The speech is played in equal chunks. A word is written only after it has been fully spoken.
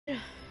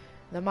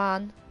The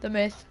man, the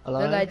myth,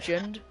 Hello? the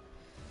legend.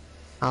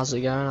 How's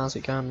it going? How's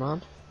it going,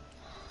 man?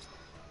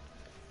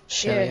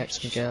 Shelly Yeah.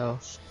 X Miguel,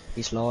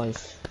 he's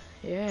live.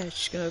 Yeah,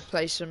 just gonna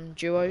play some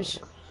duos.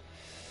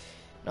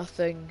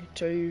 Nothing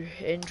too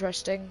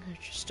interesting,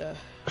 just a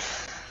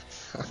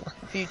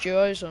few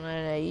duos on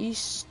NA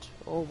East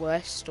or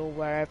West or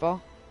wherever.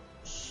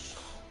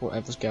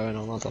 Whatever's going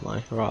on, I don't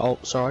know. Right, oh,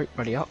 sorry,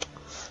 ready up.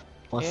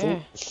 My Yeah.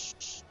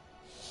 fault.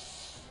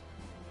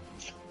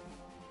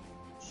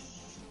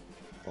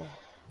 Oh.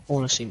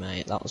 Honestly,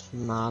 mate, that was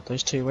mad.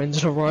 Those 2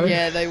 wins in a row.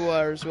 Yeah, they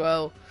were as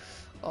well.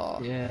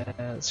 Oh. Yeah,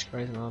 that's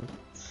crazy, man.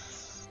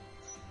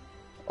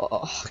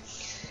 Oh,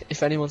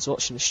 if anyone's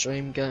watching the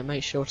stream, go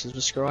make sure to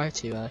subscribe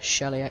to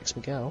Shelly X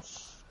Miguel.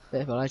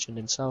 Bit of a legend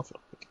himself.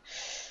 Like.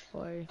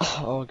 Boy.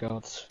 Oh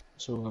god,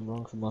 it's all gone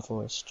wrong for my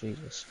voice.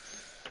 Jesus.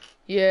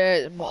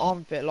 Yeah, I'm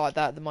a bit like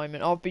that at the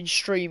moment. I've been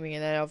streaming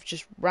and then I've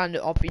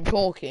been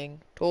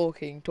talking,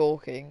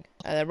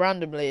 and then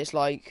randomly it's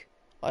like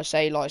I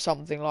say like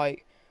something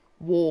like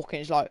walk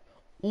and it's like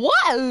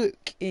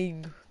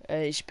walking,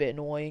 and it's a bit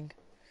annoying.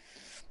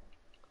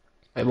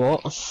 Wait,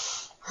 what?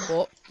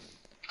 What?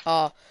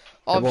 Wait,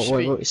 what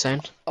are you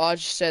saying? I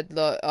just said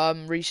that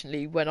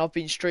recently when I've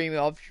been streaming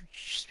I've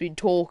just been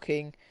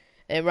talking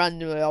and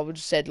randomly I would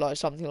have said like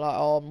something like,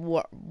 oh, I'm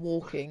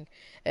walking,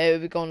 and it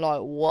would be gone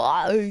like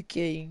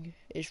walking.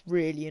 It's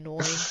really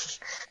annoying.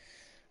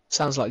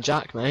 Sounds like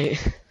Jack, mate.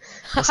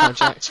 That's how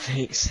Jack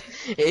speaks.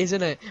 It is,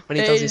 isn't it? When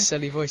he does his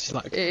silly voice, he's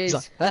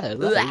like,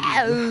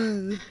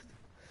 hello.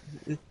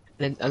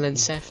 And then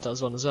Seth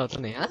does one as well,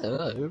 doesn't he?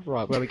 Hello.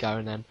 Right, where are we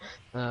going then?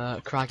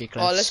 Craggy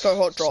Cliffs. Oh, let's go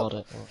hot drop. Sod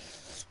it.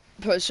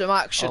 Put some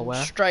action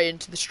straight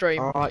into the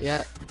stream. Alright,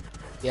 yeah.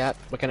 Yeah,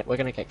 we're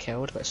gonna get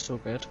killed, but it's still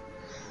good.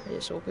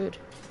 It's all good.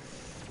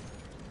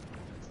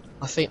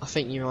 I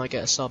think you might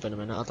get a sub in a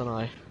minute, I don't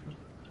know.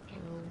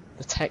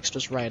 The text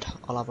was red.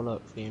 I'll have a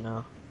look for you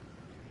now.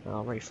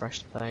 I'll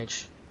refresh the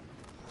page.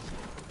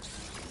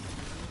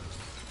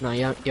 No,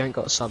 you ain't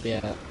got a sub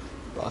yet.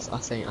 But I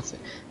think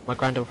my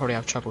granddad will probably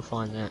have trouble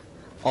finding it.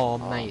 Oh,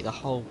 mate, the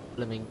whole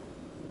blooming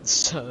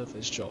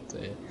server's dropped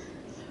here.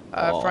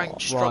 Frank,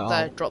 just drop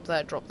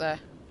there.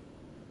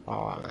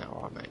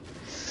 Alright, mate.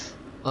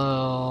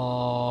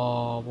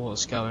 Oh,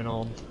 what's going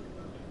on?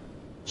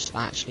 Just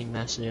actually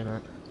messy,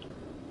 innit?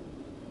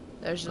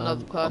 There's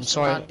another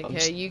person landing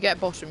here. You get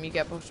bottom,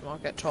 I'll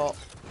get top.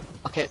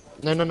 Okay,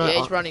 no. Yeah,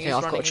 he's running.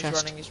 Yeah,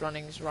 He's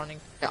running.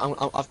 Yeah,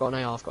 I've got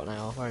an AR.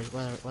 Where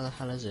the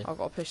hell is it? I've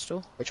got a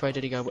pistol. Which way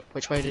did he go?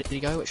 Which way?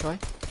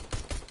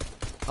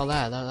 Oh,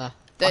 there.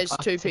 There's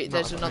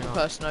there's another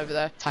person over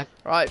there.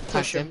 Right,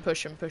 push him.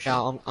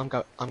 Yeah, I'm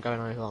going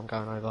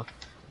over.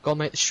 Gotta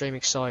make the stream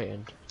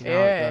exciting. You know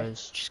yeah, how it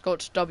goes. Just got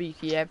to W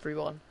key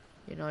everyone,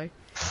 you know.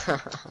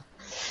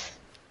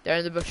 They're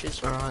in the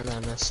bushes. Alright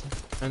then, they're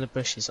in the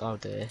bushes. Oh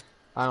dear.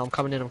 I'm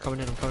coming in.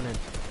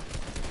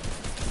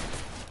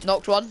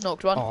 Knocked one.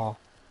 Oh.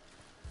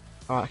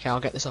 Alright, okay, I'll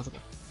get this other.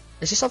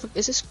 Is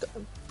this?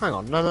 Hang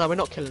on. No, we're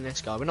not killing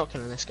this guy.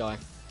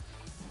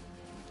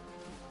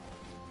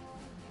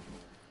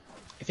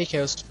 If he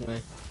kills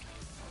me.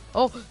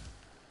 Oh.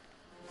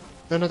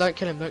 No, don't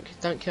kill him.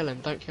 Don't kill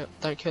him.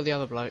 Don't kill the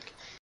other bloke.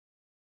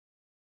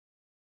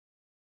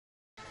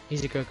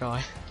 He's a good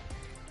guy.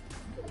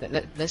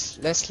 Let's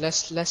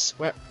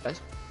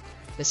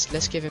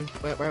give him.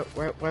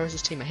 Where is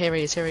his teammate? Here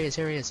he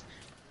is.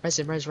 Res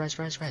him.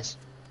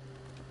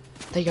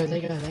 There you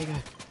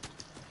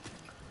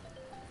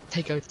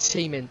go.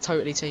 Teaming.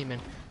 Totally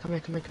teaming. Come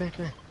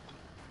here.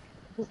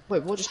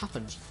 Wait, what just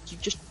happened? You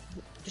just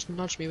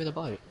nudged me with a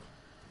boat.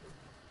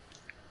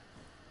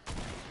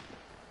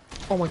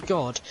 Oh my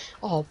god.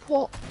 Oh,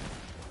 what?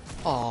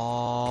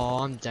 Oh,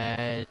 I'm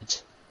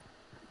dead.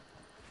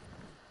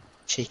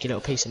 Cheeky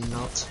little piece of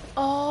nut.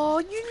 Oh,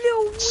 you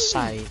little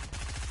say.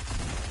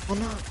 Oh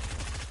no.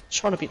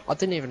 Trying to be. I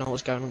didn't even know what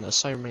was going on. There's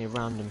so many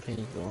random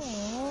people.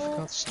 For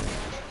God's sake.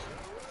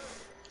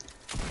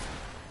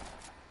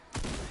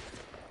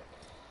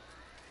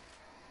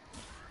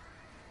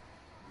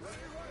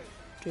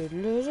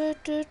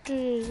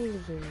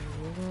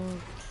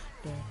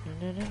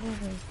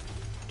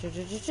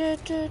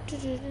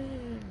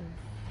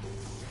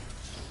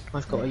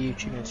 I've got a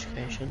YouTube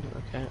notification.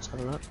 Okay, let's have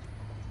a look.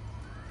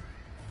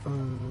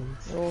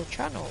 Your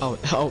channel.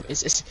 Oh,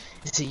 it's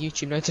a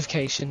YouTube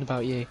notification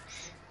about you.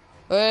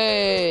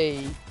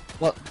 Hey.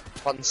 What?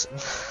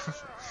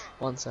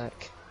 One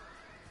sec.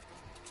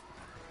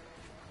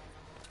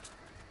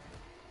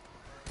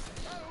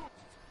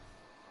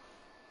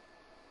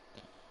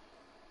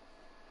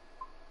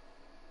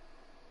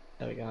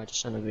 There we go. I just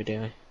sent a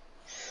video,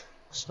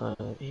 so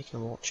you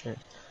can watch it.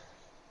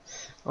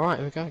 All right,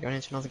 here we go. Going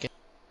into another game.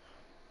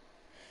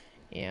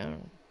 Yeah,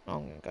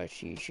 I'm gonna go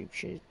to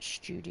YouTube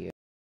Studio.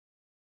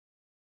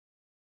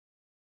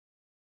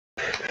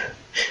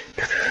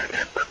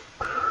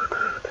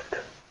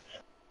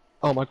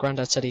 Oh, my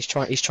granddad said he's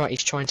trying to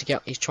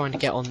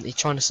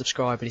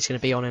subscribe, but he's going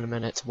to be on in a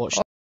minute to watch.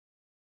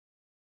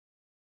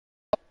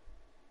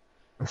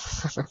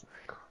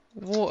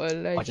 What a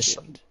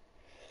legend.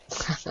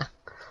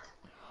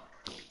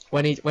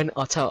 when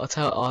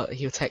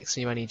he'll text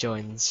me when he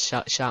joins.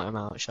 Shout him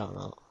out. Shout him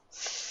out.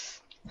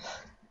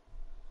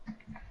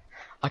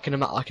 I can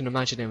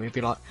imagine him. He'll be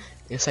like,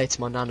 he'll say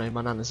to my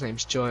nana's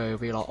name's Joy. He'll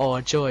be like,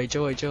 oh Joy.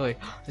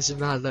 This is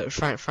mad. Look,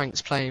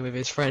 Frank's playing with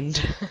his friend.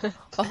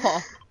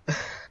 Oh.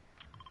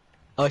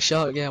 Oh,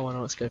 shark. Yeah, why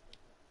not? Let's go.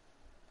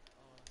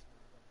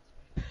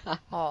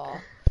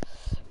 Oh.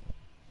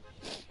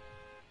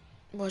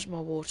 Where's my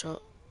water?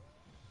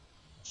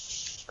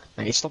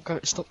 Mate, stop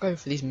going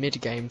for these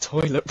mid-game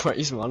toilet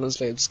breaks, man.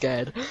 Honestly, I'm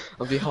scared.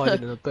 I'll be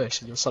hiding in a bush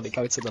and you'll suddenly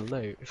go to the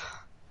loot.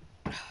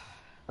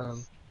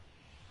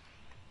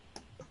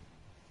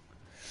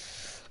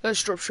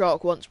 Let's drop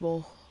shark once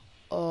more.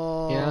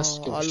 Oh, Yeah,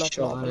 I love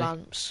lava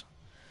lamps.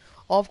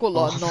 I've got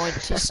like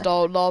 90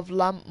 style lava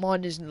lamp.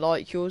 Mine isn't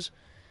like yours.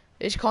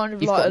 It's kind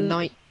of like a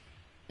 90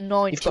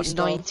 You've got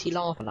style. 90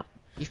 lava lamps.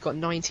 You've got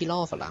 90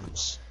 lava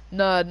lamps.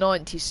 No,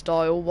 90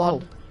 style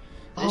one.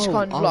 It's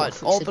kind of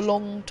like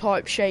oblong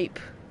type shape.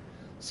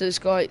 So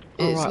it's like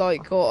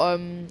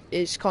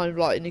it's kind of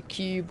like in a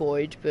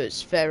cuboid, but it's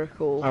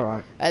spherical.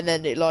 Alright. And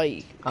then it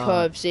like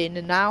curves in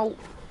and out.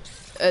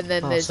 And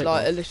then there's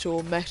like a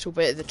little metal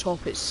bit at the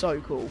top. It's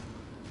so cool.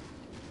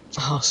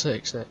 Oh,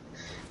 sick.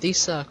 These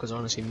circles are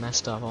honestly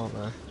messed up, aren't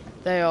they?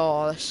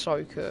 They're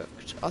so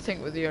cooked. I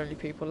think we're the only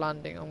people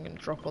landing. I'm going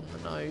to drop on the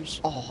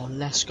nose. Oh,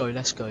 let's go.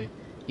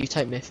 You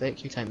take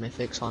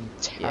mythics, I'm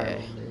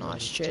terrible. Yeah,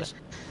 nice, cheers.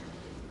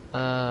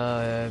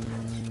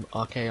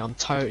 Okay, I'm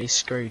totally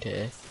screwed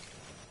here.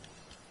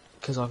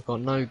 Because I've got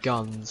no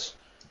guns.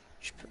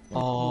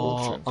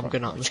 Oh, I'm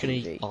just gonna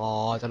eat.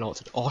 Oh, I don't know what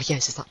to do. Oh,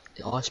 yes, is that?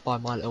 I spy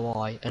my little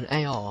eye. An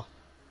AR.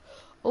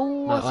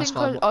 Oh, no,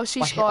 I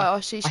see Sky. I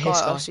see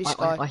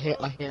Sky. I hear.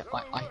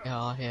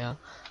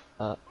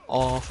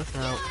 Oh,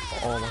 flipping out.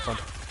 Oh my god.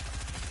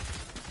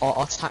 Oh,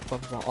 I'll attack from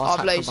behind.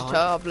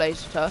 I'll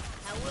blaze at her.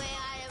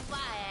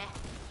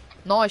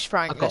 Nice,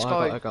 Frank. Let's go.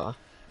 I got her.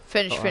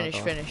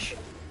 Finish.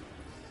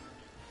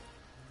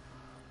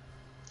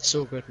 It's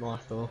all good,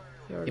 Michael.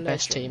 You're Your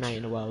best teammate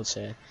in the world's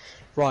here.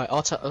 Right,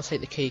 I'll take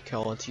the key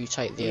card. You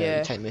take the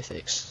you take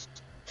mythics.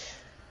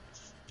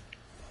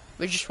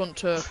 We just want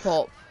to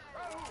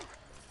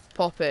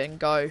pop it and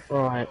go.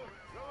 Right.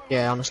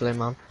 Yeah, honestly,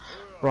 man.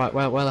 Right,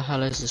 where the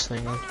hell is this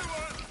thing then?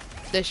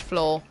 This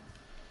floor.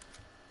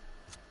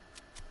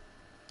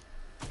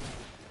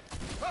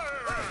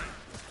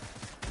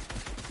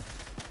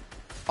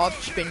 I've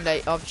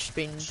just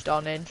been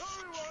done in.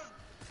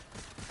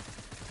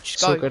 Just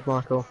it's all good,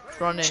 Michael.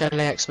 Run in. Shelly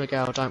X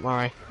Miguel, don't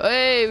worry.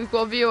 Hey, we've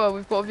got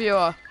a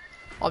viewer.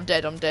 I'm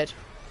dead.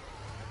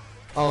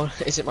 Oh,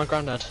 is it my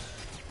granddad?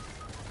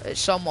 It's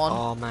someone.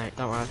 Oh, mate,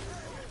 don't worry.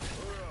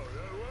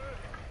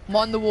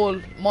 Mind the wall.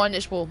 Mind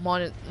this wall.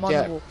 Mind the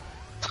wall.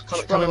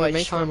 Come in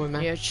with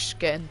me. Yeah, just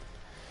get in.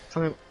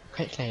 Come in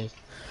quickly.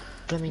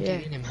 Let me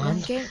get in, man. I'm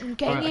getting in.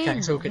 Okay,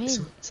 it's all good.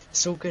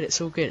 It's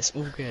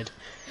all good.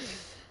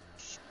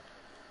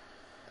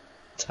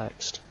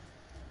 Text.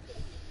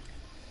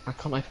 I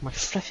can't open my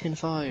flipping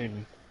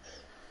phone.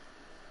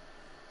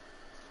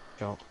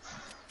 God.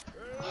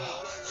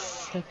 Oh,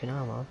 flipping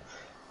hell, man.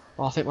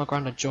 Oh, I think my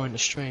granddad joined the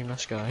stream.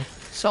 Let's go.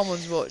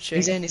 Someone's watching.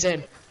 He's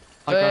in.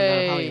 Hi,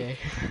 Granddad. How are you?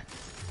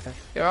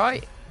 You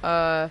alright?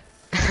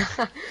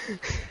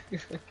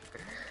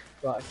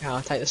 Right, okay,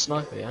 I'll take the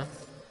sniper, yeah?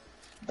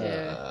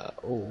 Yeah.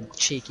 Oh,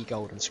 cheeky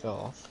golden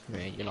scarf.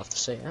 Yeah, you'll have to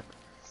see it.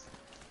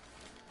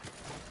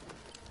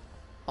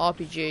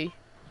 RPG.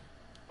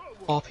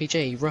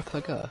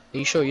 Replica. Are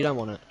you sure you don't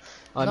want it?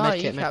 Oh, No,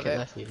 make you it have it.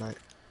 there for you, mate.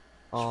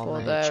 Oh,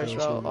 mate, there as cheers,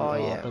 well. Oh,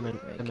 yeah.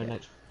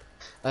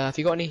 Have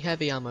you got any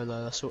heavy ammo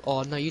though? That's all.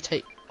 Oh no, you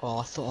take. Oh,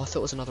 I thought it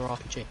was another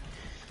RPG.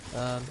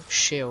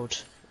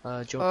 Shield.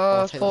 I'll take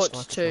the Forts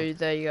sniper 2.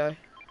 There you go.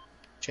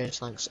 Cheers,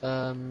 thanks.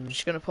 I'm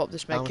just gonna pop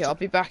this med kit. I'll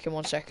be back in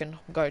 1 second.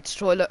 I'm going to the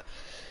toilet.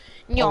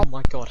 Oh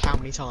my god, how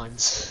many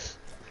times?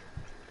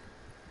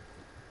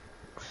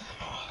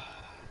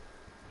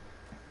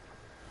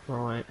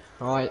 Alright,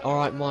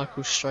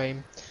 Michael's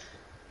stream.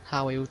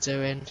 How are you all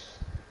doing?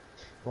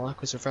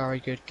 Michael's a very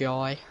good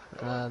guy.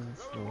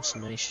 There's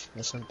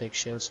some big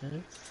shields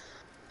here.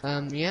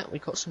 Yeah, we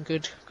got some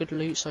good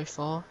loot so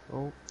far.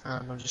 Oh,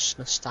 and I'm just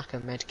gonna stack a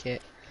med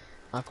kit.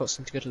 I've got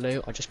some good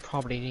loot. I just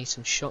probably need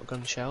some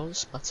shotgun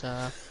shells, but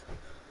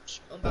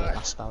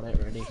that's about it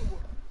really.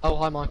 Oh,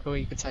 hi Michael,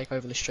 you can take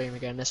over the stream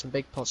again. There's some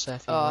big pots there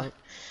for you, mate.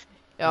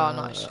 Yeah,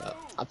 nice.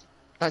 I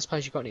don't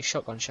suppose you've got any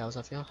shotgun shells,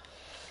 have you?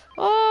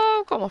 Oh,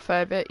 I've got my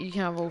fair bit. You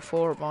can have all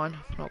 4 of mine.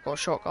 I've not got a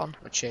shotgun.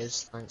 Oh,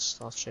 cheers, thanks.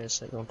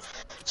 Cheers, everyone.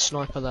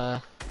 Sniper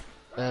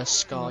there.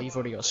 Scar, you've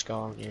already got a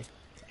Scar, haven't you?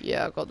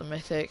 Yeah, I've got the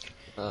mythic.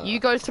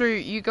 You go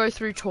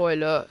through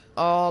toilet.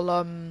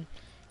 I'll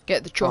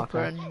get the chopper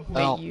and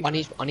meet you.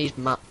 I need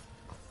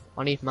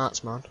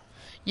mats, man.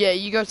 Yeah,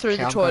 you go through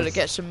the toilet,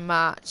 get some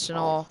mats and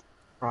all.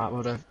 Right,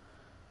 well done.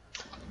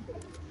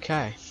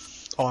 Okay.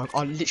 Oh,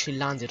 I literally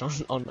landed on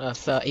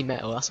 30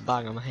 metal. That's a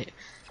banger, mate.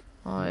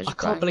 Oh, I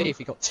can't believe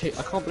you got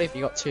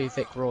two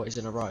Vic Roys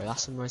in a row.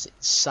 That's the most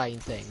insane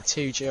thing.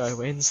 2 duo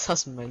wins.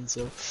 That's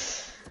mental.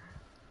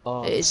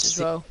 Oh, it is as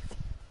well.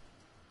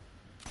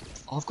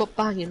 I've got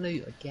banging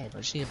loot again.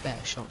 I just need a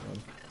better shotgun.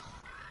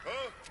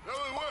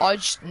 I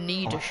just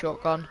need a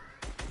shotgun.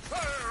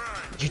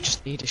 You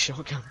just need a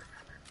shotgun.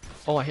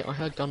 Oh, I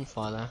heard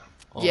gunfire there.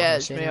 Oh, Yeah, I'm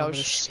it's seeing me. I one was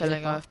with a just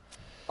killing sniper. her.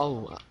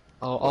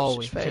 Oh,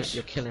 What's his face?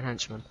 you're killing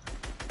henchmen.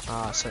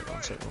 Ah, so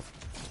one, so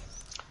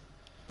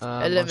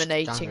one.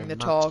 Eliminating the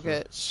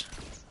targets.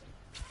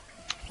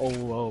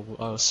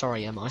 Oh,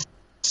 sorry,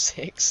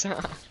 MI6.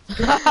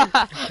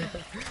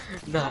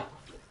 No.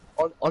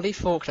 Ollie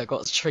Faulkner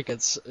got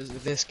triggered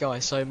this guy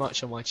so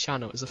much on my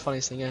channel. It was the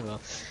funniest thing ever.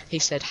 He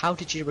said, "How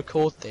did you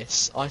record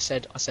this?" I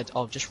said,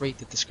 "Oh, just read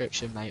the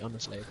description, mate.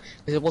 Honestly,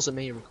 because it wasn't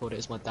me who recorded it.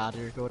 It was my dad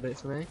who recorded it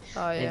for me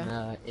Oh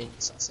yeah. in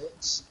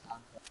Sussex." And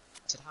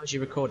I said, "How did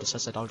you record this?" I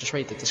said, "I'll just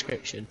read the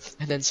description."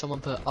 And then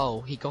someone put,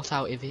 "Oh, he got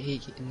out if he,"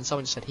 and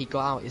someone said he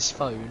got out his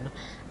phone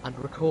and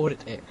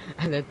recorded it.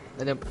 And then,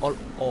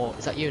 or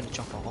is that you in the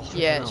chopper? Oh,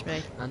 Yeah, it's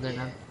me. and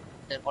then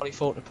Ollie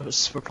Faulkner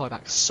reply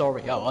back,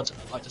 "Sorry." Oh,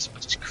 I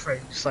just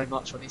cringed so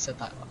much when he said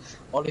that.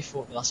 Ollie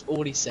Faulkner, that's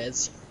all he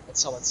says. And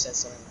someone says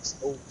something else.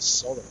 Oh,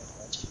 sorry,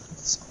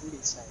 that's all he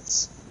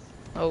says.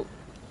 Oh.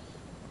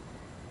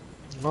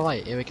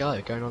 Right, here we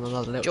go. Going on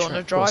another little Do you want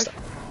to trip.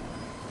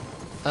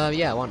 drive?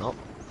 Yeah, why not?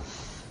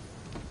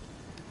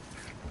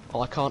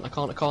 Oh, I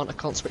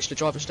can't switch to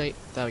driver's seat.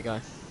 There we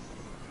go.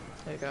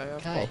 There you go.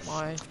 I've Okay. got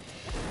my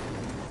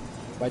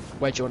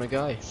Where do you want to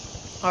go?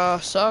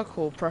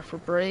 circle,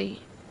 preferably.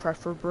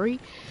 Preferably.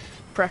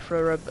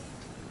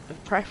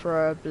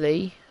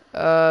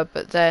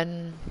 But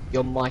then.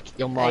 Your mic is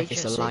the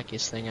Agency.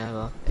 laggiest thing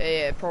ever.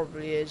 Yeah, it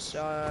probably is.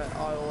 I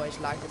always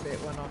lag a bit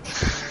when I'm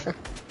streaming.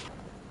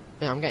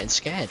 Yeah, I'm getting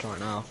scared right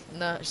now.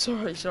 No,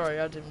 sorry,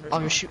 I didn't. Oh,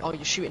 you're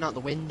shooting out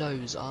the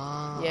windows.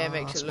 Ah, yeah, it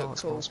makes it look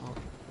smart, cool. smart.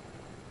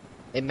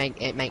 It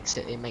makes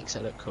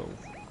it look cool.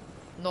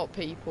 Not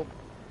people.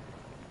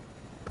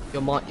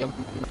 Your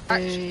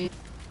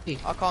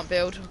I can't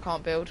build.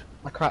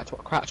 I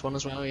cracked one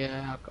as well.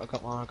 Yeah, I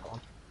got one.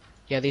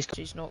 Yeah, these.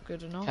 She's not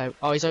good enough. Okay.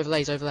 Oh, he's over there.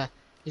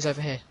 He's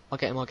over here. I'll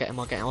get him.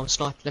 I'm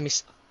sniping. Let me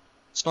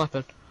snipe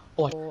him.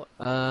 Oh,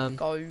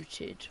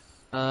 Goated.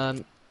 All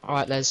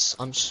right,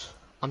 I'm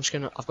just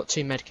gonna. I've got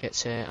 2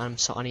 medkits here, and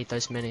so I need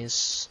those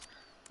minis.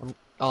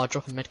 I'll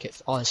drop a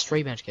medkit. Oh, there's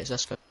 3 medkits.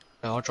 Let's go.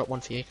 I'll drop one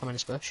for you. Come in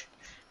this bush.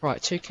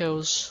 Right, 2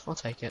 kills. I'll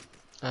take it.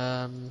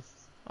 I've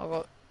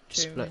got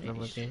 2 Split minis. them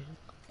with you.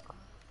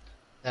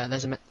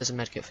 There's a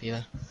medkit for you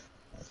there.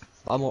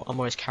 I'm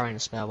always carrying a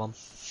spare one.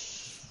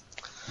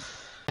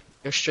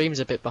 Your stream's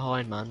a bit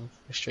behind, man.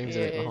 Your stream's a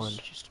bit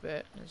behind. Just a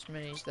bit. There's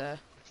minis there.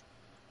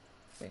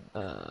 I think.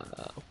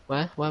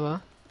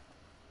 Where?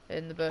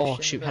 In the bush. Oh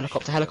shoot!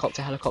 Helicopter!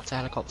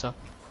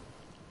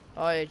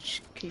 Oh yeah,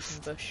 just keep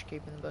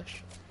in the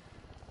bush.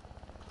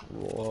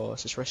 Whoa,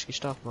 this is risky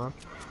stuff, man.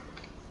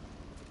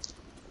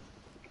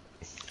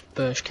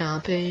 Bush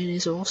camping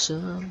is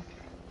awesome.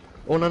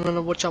 Oh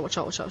no! Watch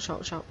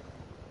out!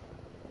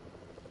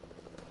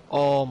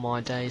 Oh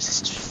my days,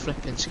 this is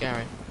flipping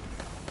scary.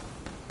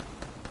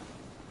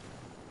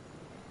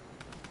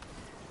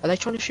 Are they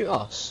trying to shoot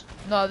us?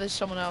 No, there's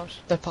someone else.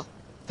 Third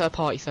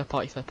party.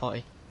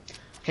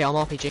 Okay, I'm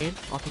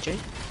RPG.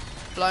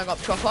 Blowing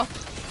up chopper.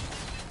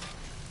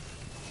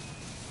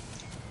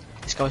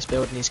 This guy's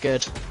building, he's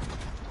good.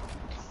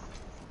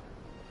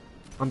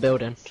 I'm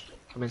building.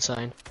 I'm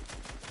insane.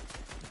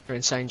 You're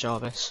insane,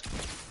 Jarvis.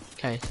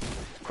 Okay.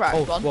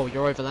 Cracked one. Whoa,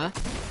 you're over there?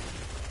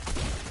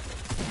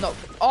 No.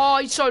 Oh,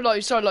 he's so low.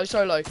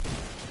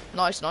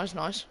 Nice.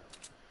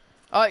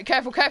 Alright,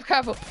 careful.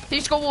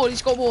 He's got wall.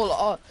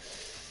 Oh.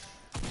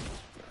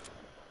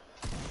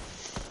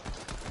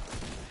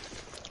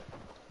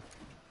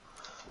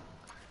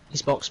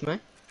 He's boxed me.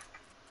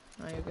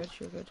 No, you're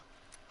good.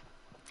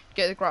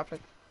 Get the grappler.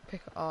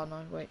 Pick. Oh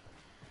no, wait.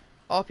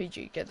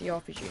 RPG. Get the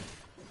RPG.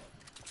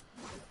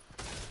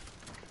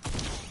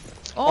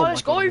 Oh,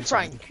 let's go,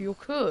 Frank. You're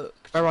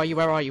cooked. Where are you?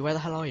 Where the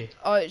hell are you?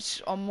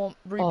 I'm on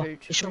reboot. Oh,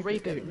 it's your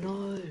reboot.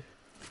 No.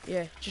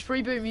 Yeah, just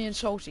reboot me and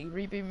salty.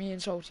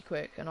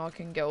 Quick, and I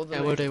can get all the.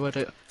 Yeah, we'll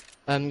do.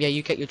 Yeah,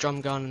 you get your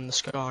drum gun and the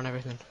scar and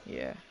everything.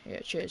 Yeah.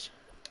 Cheers.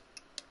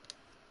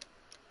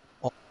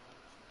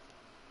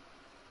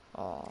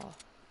 Oh.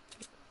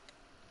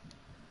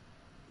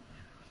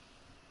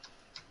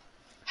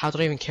 How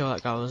did I even kill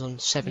that guy? I was on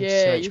 72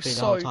 HP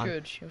the whole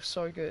time. You're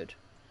so good.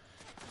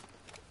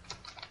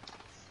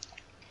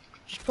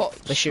 Just pop.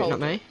 They're shooting at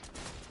me.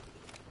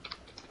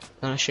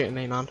 No, they're shooting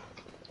me, man.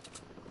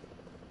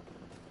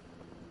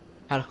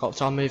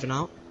 Helicopter, I'm moving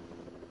out.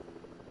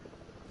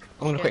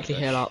 I'm gonna quickly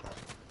heal up.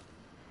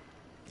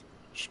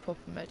 Just pop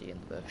a medi in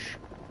the bush.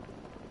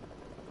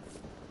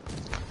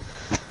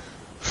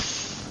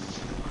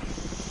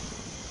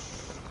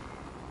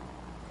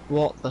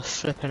 What the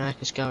flipping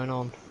heck is going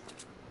on?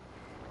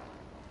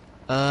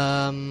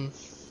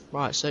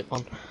 Right, so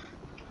one.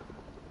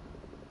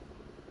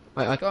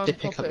 Wait, I did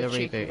pick up your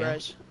reboot, yeah?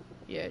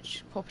 Yeah,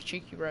 just pop a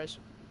cheeky res.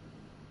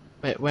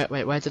 Wait,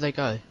 where did they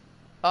go?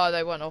 Oh,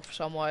 they went off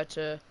somewhere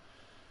to,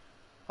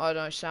 I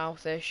don't know,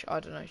 southish. I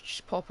don't know.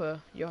 Just pop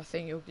a. I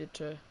think you're good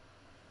to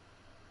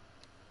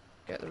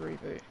get the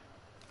reboot.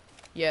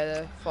 Yeah,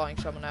 they're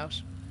fighting someone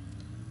else.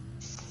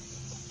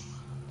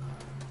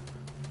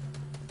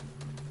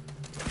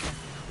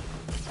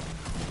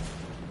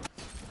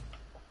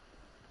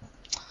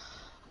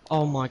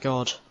 Oh my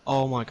god.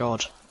 Oh my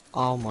god.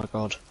 Oh my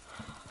god.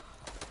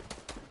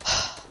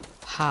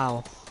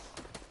 How?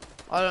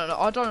 I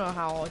don't know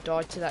how I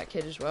died to that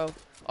kid as well.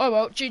 Oh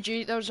well,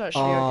 GG. That was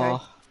actually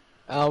okay.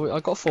 Oh, I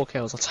got 4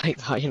 kills. I'll take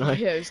that. You know.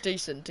 Yeah, it was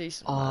decent, man.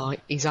 Oh,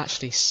 he's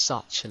actually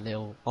such a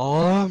little.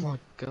 Oh my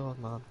god,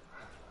 man.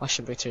 I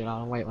shouldn't be too loud.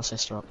 I'll wake my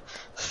sister up.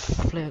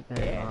 Flip it,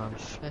 Yeah. man.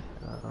 Flip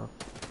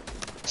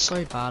it.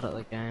 So bad at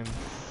the game.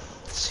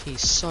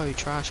 He's so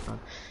trash, man.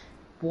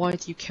 Why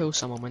do you kill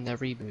someone when they're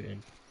rebooting?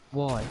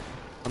 Why?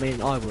 I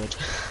mean, I would.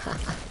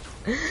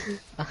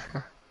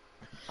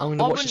 I'm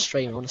gonna watch the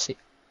stream. I want to see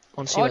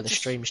where the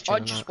stream's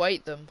chilling I'd just at.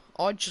 wait them.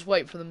 I'd just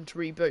wait for them to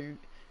reboot,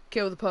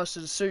 kill the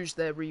person as soon as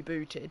they're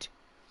rebooted,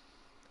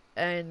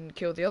 and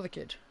kill the other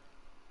kid.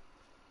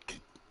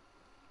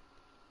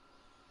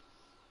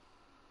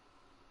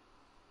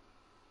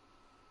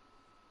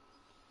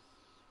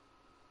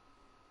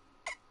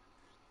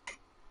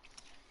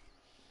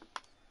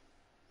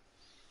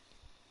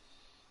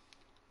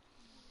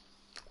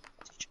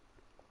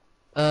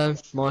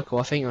 Michael,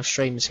 I think your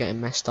stream's getting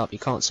messed up. You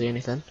can't see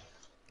anything.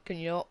 Can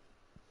you not?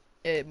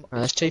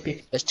 There's two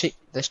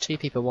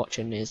people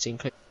watching. Is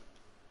included.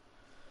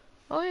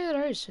 Oh yeah,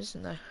 there is,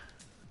 isn't there?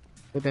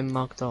 We've been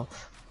mugged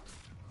off.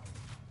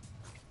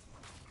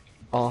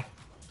 Oh.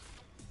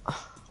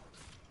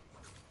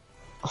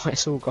 Oh,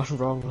 it's all gone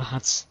wrong,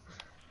 lads.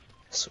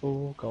 It's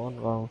all gone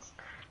wrong.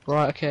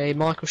 Right, okay,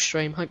 Michael's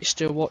stream. Hope you're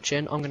still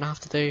watching. I'm gonna have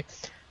to do.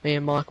 Me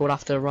and Michael will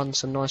have to run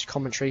some nice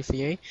commentary for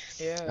you.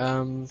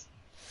 Yeah.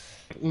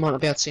 You might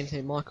not be able to see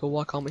anything, Michael.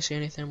 Why can't we see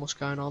anything? What's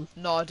going on?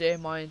 No idea.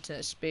 My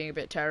internet's being a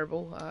bit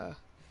terrible.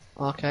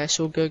 Okay, it's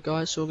all good,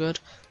 guys. It's all good.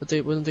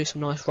 We'll do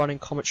some nice running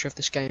commentary of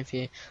this game for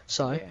you.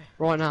 So, Yeah.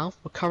 right now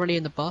we're currently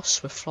in the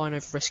bus. We're flying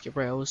over Risky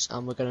Rails,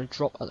 and we're going to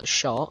drop at the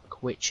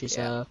Shark, which is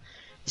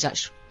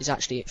is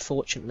actually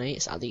fortunately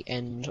it's at the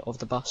end of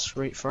the bus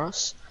route for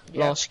us.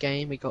 Yeah. Last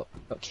game we got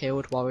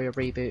killed while we were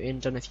rebooting.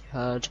 Don't know if you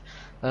heard.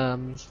 I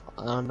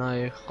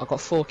know I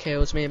got 4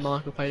 kills. Me and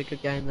Michael played a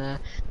good game there.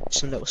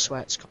 Some little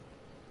sweats.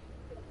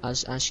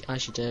 As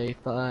you do,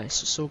 but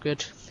it's all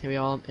good. Here we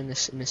are in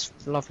this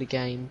lovely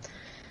game,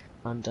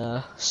 and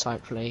so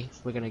hopefully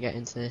we're gonna get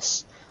into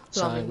this.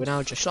 So we're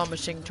now just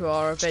plummeting to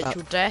our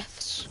eventual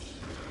deaths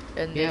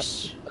in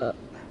this. But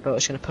we're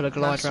just gonna pull a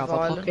glider out of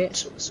our island. pocket.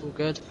 So it's all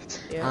good,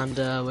 and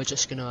we're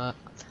just gonna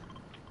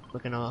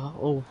going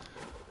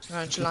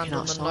to land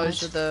on the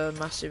nose of the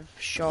massive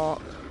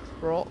shark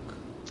rock.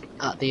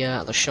 At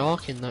the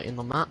shark in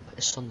the map.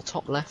 It's on the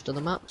top left of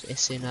the map.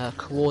 It's in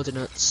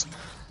coordinates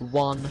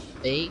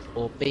 1B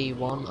or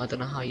B1. I don't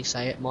know how you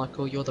say it.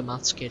 Michael, you're the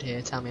maths kid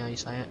here. Tell me how you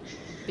say it.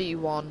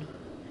 B1.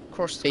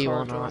 Across the B1.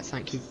 corridor. Alright.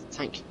 Thank you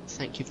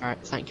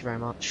very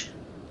much.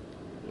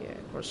 Yeah,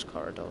 across the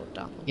corridor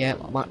down. Yeah,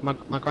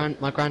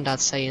 my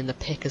granddad's saying the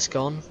pick has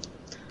gone.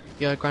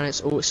 Yeah, Gran,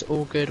 it's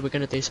all good. We're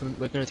gonna do some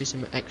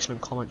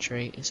excellent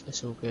commentary.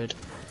 It's all good.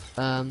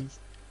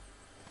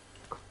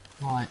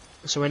 Right.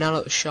 So we're now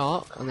at the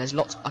shark, and there's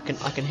lots. I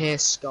can hear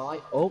Sky.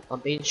 Oh, I'm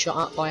being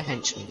shot at by a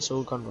henchman. It's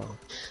all gone wrong.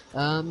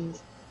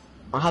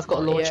 I have got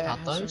a launch pad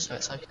though, so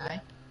it's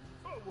okay.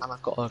 And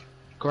I've got a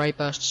grey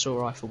burst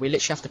assault rifle. We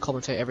literally have to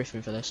commentate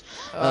everything for this.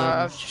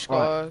 I've just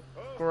got a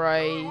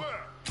grey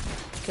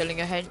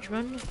killing a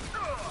henchman.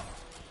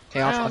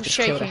 Okay, I've just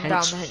killed a shaking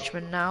down the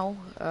henchman now.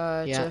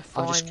 To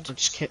find I've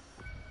just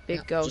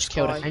big girl just Sky.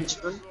 killed a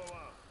henchman.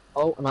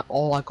 Oh, and I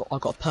got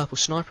a purple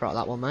sniper out of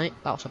that one, mate.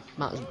 That was a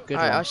good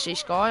one. I see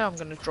Sky. I'm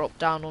gonna drop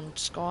down on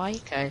Sky.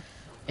 Okay.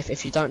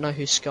 If you don't know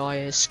who Sky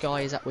is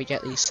that we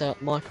get these.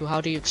 Michael, how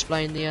do you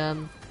explain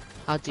the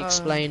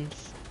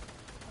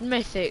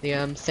mythic? The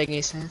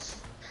thingy says.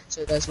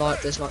 So there's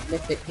like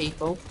mythic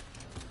people.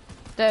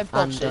 They're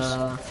bosses.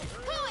 And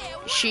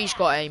she's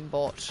got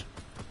aimbot.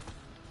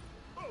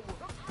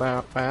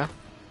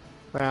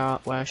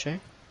 Where is she?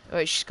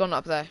 Wait, she's gone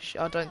up there.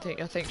 I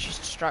think she's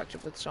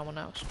distracted with someone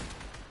else.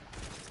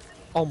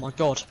 Oh my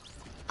god.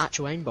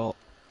 Actual aimbot.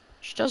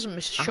 She doesn't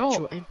miss a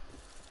shot.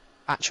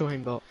 Actual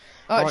aimbot.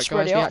 Oh, Alright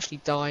guys, we actually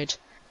died.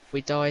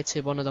 We died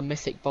to one of the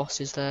mythic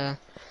bosses there.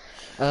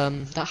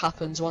 That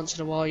happens once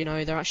in a while, you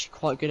know, they're actually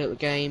quite good at the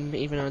game,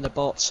 even though they're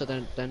bots, so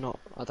they're not,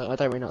 I don't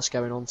really know what's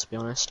going on, to be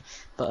honest.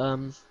 But,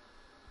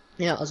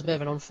 yeah, it was a bit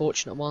of an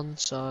unfortunate one,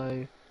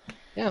 so,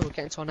 yeah, we'll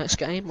get into our next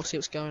game, we'll see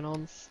what's going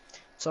on.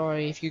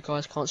 Sorry if you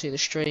guys can't see the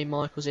stream,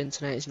 Michael's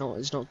internet is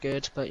not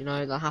good, but, you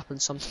know, that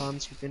happens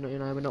sometimes, you know,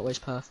 we're not always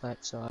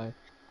perfect, so,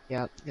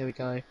 yeah, here we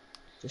go.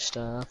 Just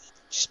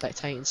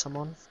spectating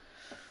someone.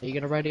 Are you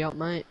gonna ready up,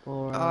 mate?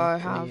 Or, I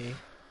have.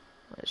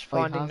 It's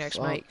finding next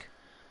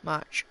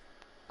match.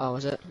 Oh,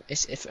 is it?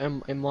 If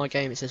in my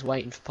game it says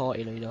waiting for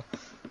party leader.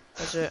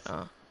 Is it?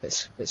 Oh.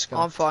 Let's go.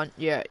 I'm fine.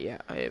 Yeah. Here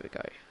we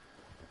go.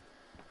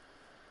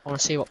 I want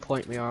to see what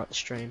point we are at the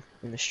stream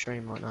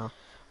right now.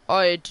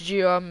 Oh, did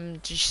you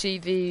see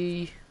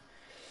the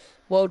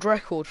world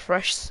record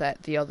fresh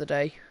set the other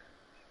day?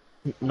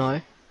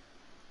 No.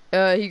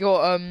 He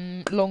got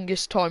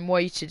longest time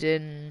waited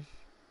in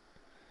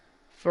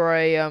for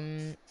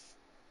a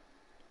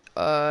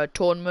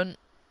tournament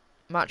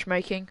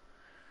matchmaking.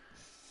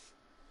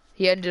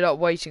 He ended up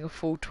waiting a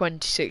full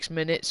 26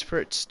 minutes for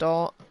it to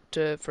start,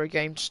 for a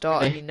game to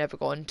start, and he never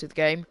got into the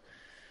game.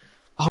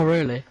 Oh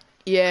really?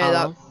 Yeah,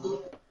 How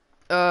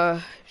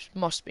long?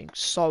 must have been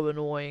so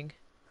annoying.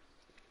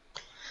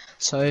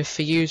 So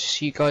for you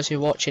guys who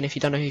are watching, if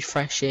you don't know who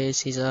Fresh is,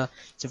 he's a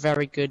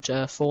very good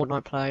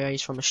Fortnite player.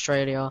 He's from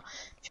Australia.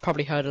 You've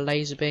probably heard of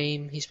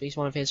Laserbeam. He's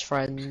one of his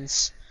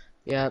friends.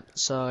 Yeah,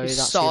 so His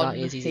that's son,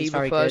 who that is. He's he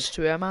very good. refers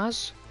to him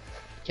as.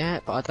 Yeah,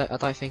 but I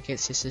don't think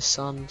it's his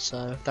son,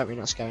 so don't really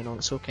know what's going on.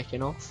 It's all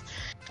kicking off.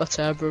 But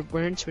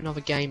we're into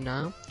another game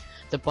now.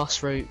 The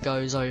bus route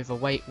goes over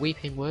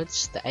Weeping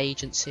Woods, the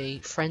Agency,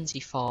 Frenzy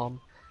Farm,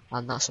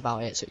 and that's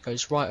about it. So it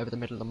goes right over the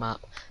middle of the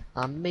map.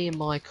 And me and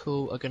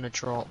Michael are gonna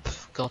drop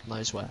God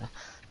knows where.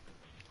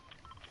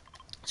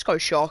 Let's go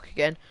Shark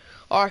again.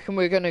 I reckon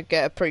we're gonna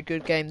get a pretty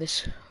good game.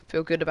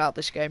 Feel good about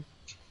this game.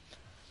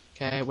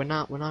 Okay, we're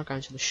now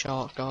going to the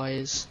Shark,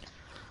 guys.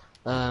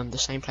 The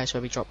same place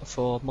where we dropped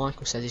before.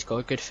 Michael says he's got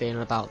a good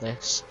feeling about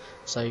this,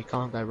 so you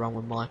can't go wrong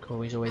with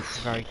Michael. He's always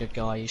a very good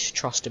guy. You should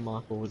trust in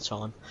Michael all the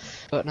time.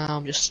 But now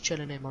I'm just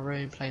chilling in my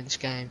room playing this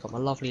game. Got my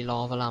lovely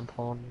lava lamp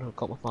on. I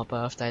got with my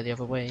birthday the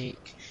other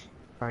week.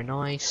 Very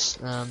nice.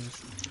 Yeah,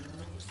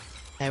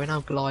 we're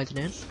now gliding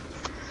in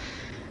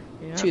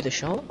to the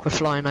Shark. We're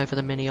flying over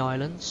the mini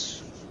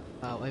islands,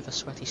 over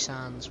sweaty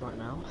sands right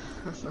now.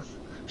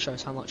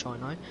 Shows how much I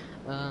know.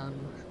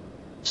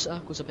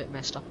 Circle's a bit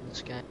messed up in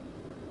this game.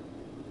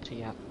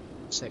 Yeah,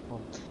 sick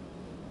one.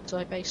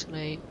 So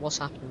basically, what's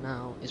happening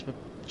now is we're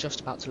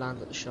just about to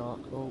land at the Shark.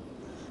 Oh,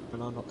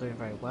 and I'm not doing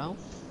very well.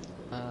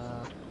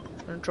 I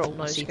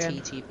see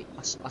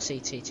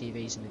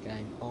TTVs in the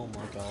game. Oh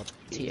my god,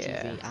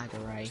 TTV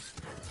Agarray.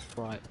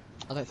 Right,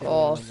 I don't think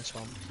we'll win this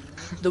one.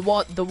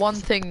 the one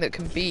thing that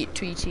can beat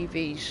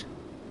TTVs,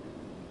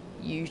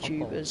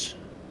 YouTubers.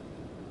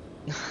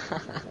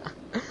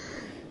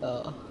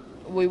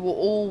 We will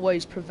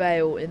always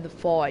prevail in the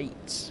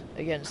fights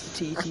against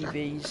the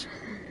TTVs.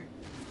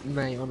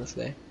 Mate,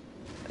 honestly.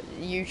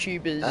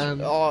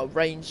 YouTubers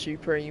reign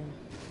supreme.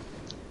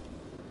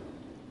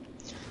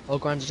 Oh,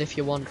 granted, if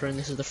you're wondering,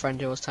 this is the friend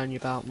who I was telling you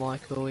about,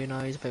 Michael, you know,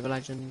 he's a bit of a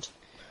legend.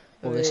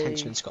 Well, this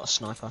henchman's got a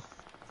sniper.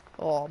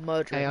 Oh,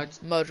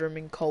 murder him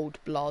in cold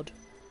blood.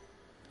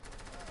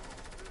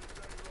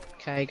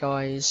 Okay,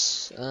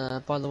 guys,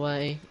 by the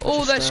way...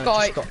 Oh, this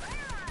guy!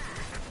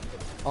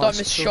 Don't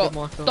miss a shot.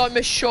 Don't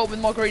miss a shot with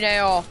my green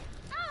AR.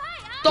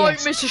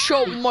 Don't miss a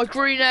shot with my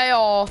green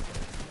AR.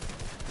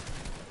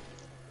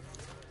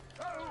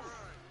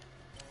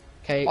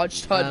 Okay. I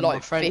just heard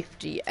like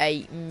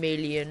 58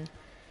 million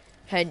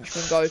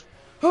henchmen go,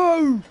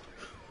 "Oh!"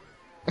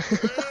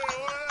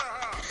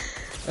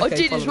 I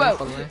did as well.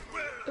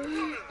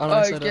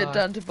 Oh, get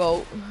down to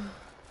Bolt.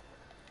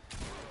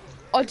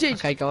 I did.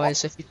 Okay,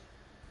 guys, if you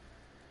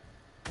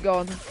go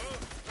on.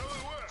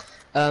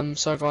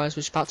 So guys,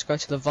 we're just about to go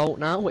to the vault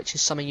now, which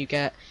is something you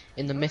get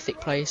in the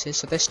mythic places.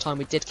 So this time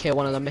we did kill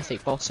one of the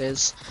mythic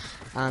bosses,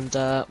 and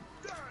so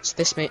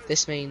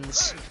this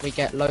means we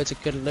get loads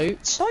of good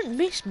loot. Don't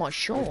miss my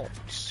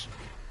shots.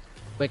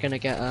 We're gonna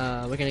get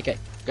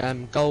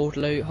gold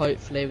loot.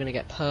 Hopefully, we're gonna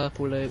get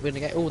purple loot. We're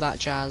gonna get all that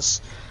jazz.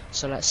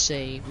 So let's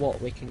see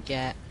what we can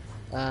get.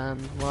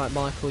 Right,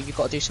 Michael, you've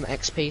got to do some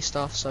XP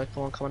stuff. So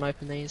come on,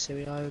 open these. Here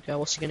we go.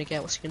 What's he gonna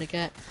get? What's he gonna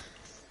get?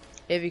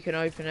 If you can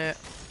open it.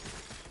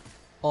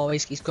 Oh, he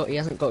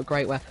hasn't got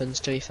great weapons,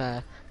 to be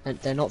fair. And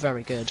they're not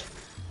very good.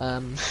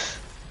 Oh,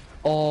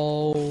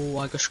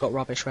 I just got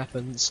rubbish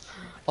weapons.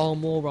 Oh,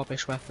 more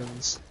rubbish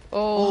weapons.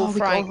 Oh,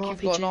 Frank,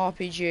 you've got an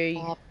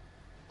RPG.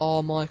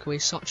 Oh, Michael,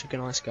 he's such a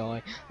nice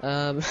guy.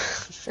 I've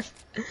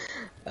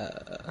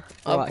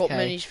got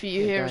minis for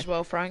you here as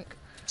well, Frank.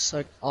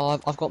 So,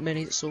 I've got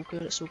minis. It's all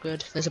good. It's all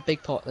good. There's a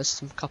big pot.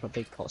 There's a couple of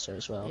big pots here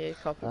as well. Yeah, a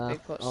couple of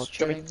big pots.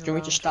 Do you want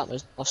me to stack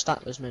those? I'll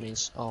stack those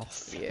minis. Oh,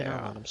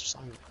 yeah. I'm so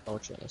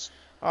dodgeless.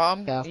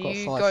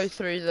 You go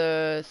through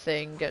the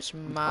thing, get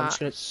some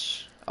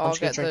mats. I'll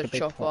get the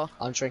chopper.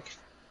 I'm drinking.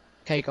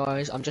 Okay,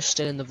 guys, I'm just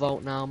still in the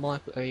vault now.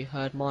 Michael, you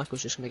heard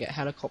Michael's just gonna get a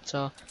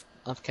helicopter.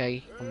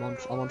 Okay, I'm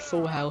on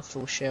full health,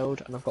 full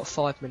shield, and I've got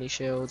 5 mini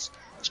shields.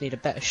 Just need a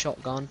better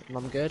shotgun, and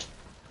I'm good.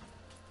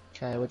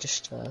 Okay, we're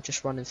just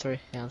running through.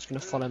 Yeah, I'm just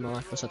gonna follow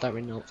Michael, so I don't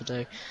really know what to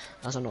do,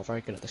 as I'm not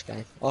very good at this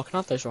game. Oh, can I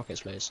have those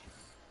rockets, please?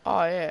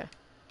 Oh yeah.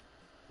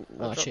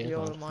 Oh,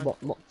 cheers, man.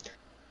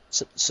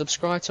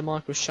 Subscribe to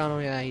Michael's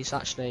channel. Yeah, he's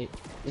actually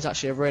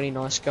a really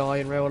nice guy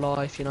in real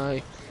life. You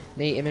know,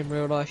 meet him in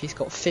real life. He's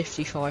got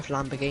 55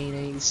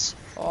 Lamborghinis.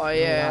 Oh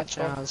yeah,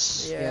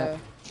 jazz. Yeah,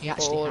 he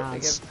actually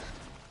has.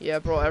 Yeah, I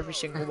brought every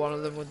single one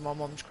of them with my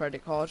mum's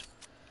credit card.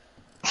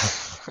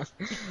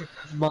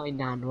 My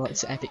nan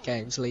works at Epic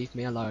Games. Leave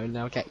me alone.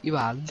 They'll get you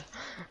and.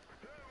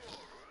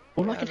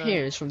 All I can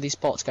hear is from these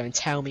bots going,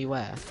 "Tell me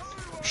where."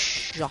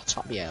 Shut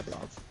up, yeah,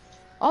 bruv.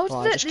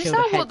 Oh, is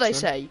that what they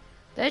say?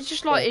 They're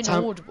just like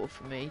inaudible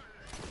for me.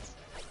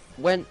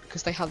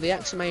 because they have the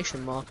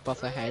exclamation mark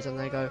above their head and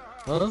they go,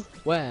 huh?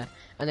 Where?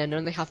 And then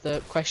when they have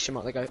the question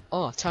mark, they go,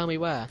 oh, tell me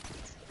where.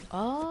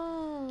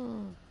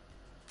 Oh.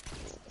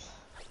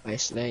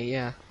 Basically,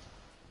 yeah.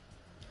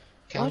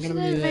 Okay, Why I'm do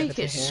gonna they move over make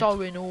to it here.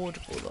 so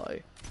inaudible though?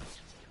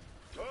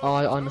 Oh,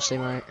 honestly,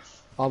 mate,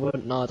 I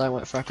wouldn't know. I don't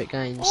work for Epic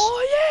Games.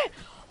 Oh yeah!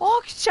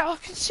 Oh, I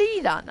can see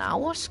that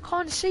now. I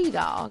kind of see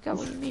that. I get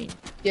what you mean.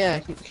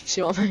 Yeah, you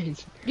see what I mean?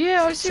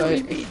 Yeah, I see So what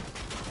you mean.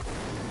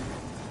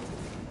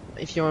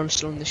 if you're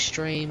still on the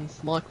stream,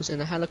 Michael's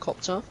in a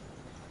helicopter.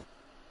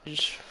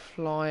 Just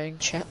flying.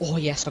 Check. Oh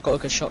yes, I got a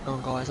good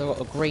shotgun, guys. I got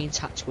a green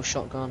tactical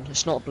shotgun.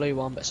 It's not a blue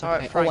one, but it's okay.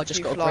 Alright, Frank, Oh, I just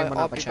you got a fly. green one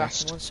I'll out my be back in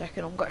chest. 1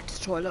 second. I'm going to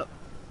the toilet.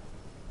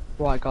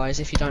 Right, guys,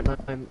 if you don't know,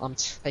 I'm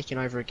taking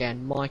over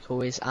again.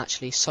 Michael is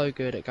actually so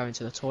good at going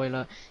to the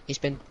toilet.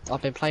 I've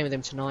been playing with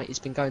him tonight. He's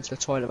been going to the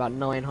toilet about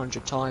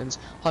 900 times.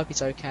 Hope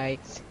he's okay.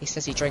 He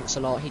says he drinks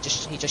a lot. He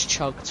just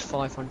chugged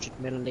 500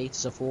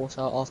 milliliters of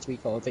water after we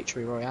got a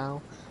victory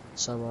royale.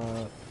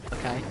 So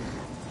okay.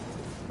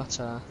 But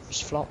I'm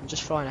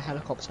just flying a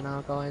helicopter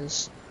now,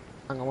 guys.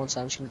 Hang on one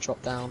second, I'm just gonna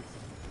drop down.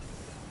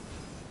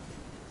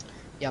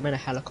 Yeah, I'm in a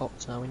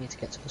helicopter. We need to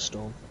get to the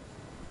storm.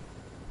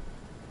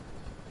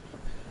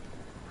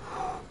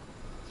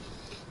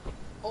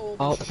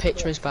 Oh, the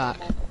picture is back.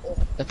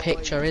 The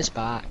picture is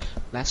back.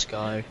 Let's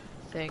go.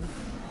 Thing.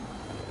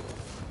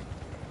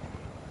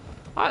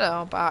 I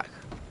know, I'm back.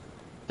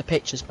 The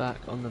picture's back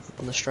on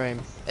the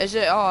stream. Is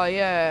it? Oh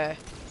yeah.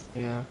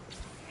 Yeah.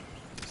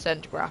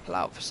 Send grapple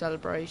out for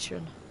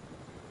celebration.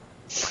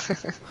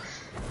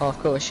 Oh, of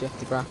course you have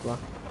the grappler.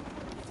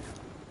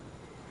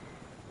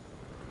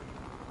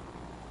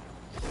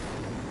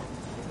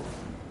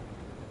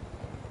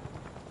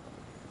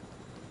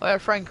 Well,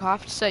 Frank, I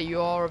have to say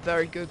you are a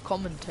very good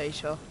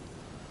commentator.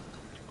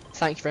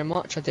 Thank you very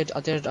much. I did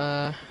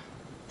run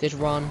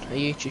a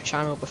YouTube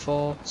channel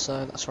before,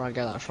 so that's where I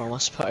get that from, I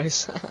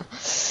suppose.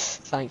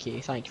 Thank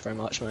you very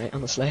much, mate.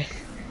 Honestly.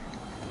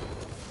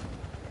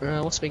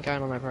 What's been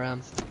going on over here?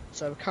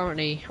 So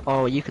currently,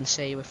 oh, you can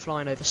see we're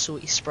flying over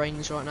Salty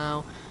Springs right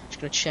now.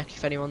 Just gonna check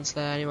if anyone's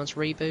there. Anyone's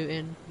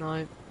rebooting?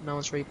 No, no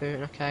one's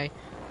rebooting. Okay,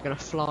 we're gonna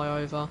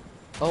fly over.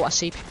 Oh, I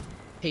see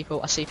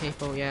people.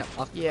 Yeah,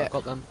 I've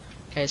got them.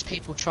 Okay, there's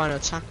people trying to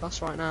attack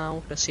us right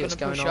now. Let's see what's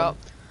going on. Up.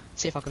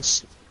 See if I can.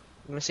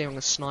 I'm gonna see if I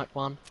can snipe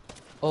one.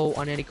 Oh,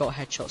 I nearly got a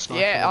headshot snipe.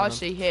 Yeah, I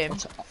see him.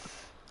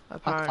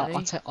 Apparently.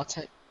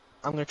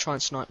 I'm gonna try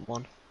and snipe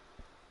one.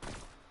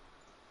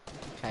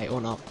 Okay,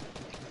 or not.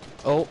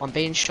 Oh, I'm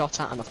being shot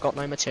at and I've got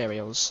no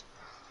materials.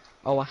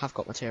 Oh, I have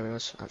got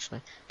materials, actually.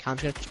 Okay, I'm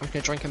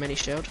gonna drink a mini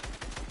shield.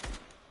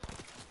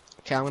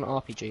 Okay, I'm gonna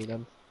RPG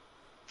them.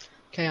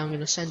 Okay, I'm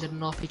gonna send in an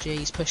RPG,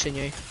 he's pushing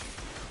you.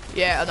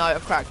 Yeah, I know,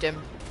 I've cracked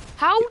him.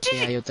 How did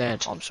Yeah, you're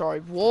dead. I'm sorry,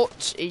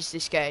 what is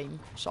this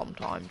game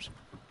sometimes?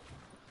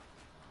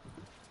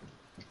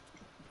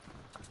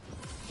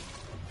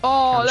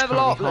 Oh, level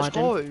up, let's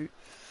go.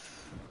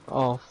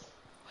 Oh.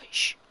 Wait,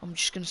 shh, I'm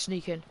just gonna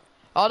sneak in.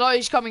 Oh no,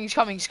 he's coming.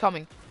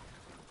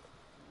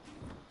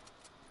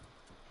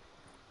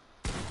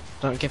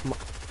 Don't give him.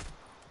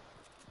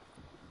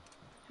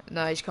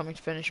 No, he's coming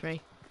to finish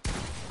me.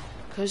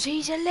 Cause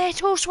he's a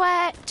little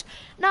sweat.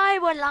 No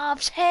one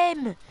loves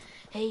him.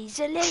 He's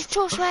a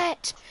little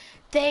sweat,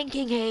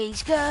 thinking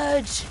he's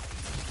good.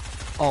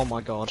 Oh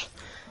my god.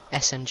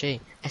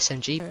 SMG.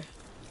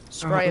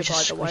 Spray, by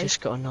the way. We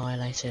just got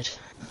annihilated.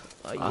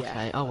 Yeah.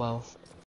 Okay, oh well.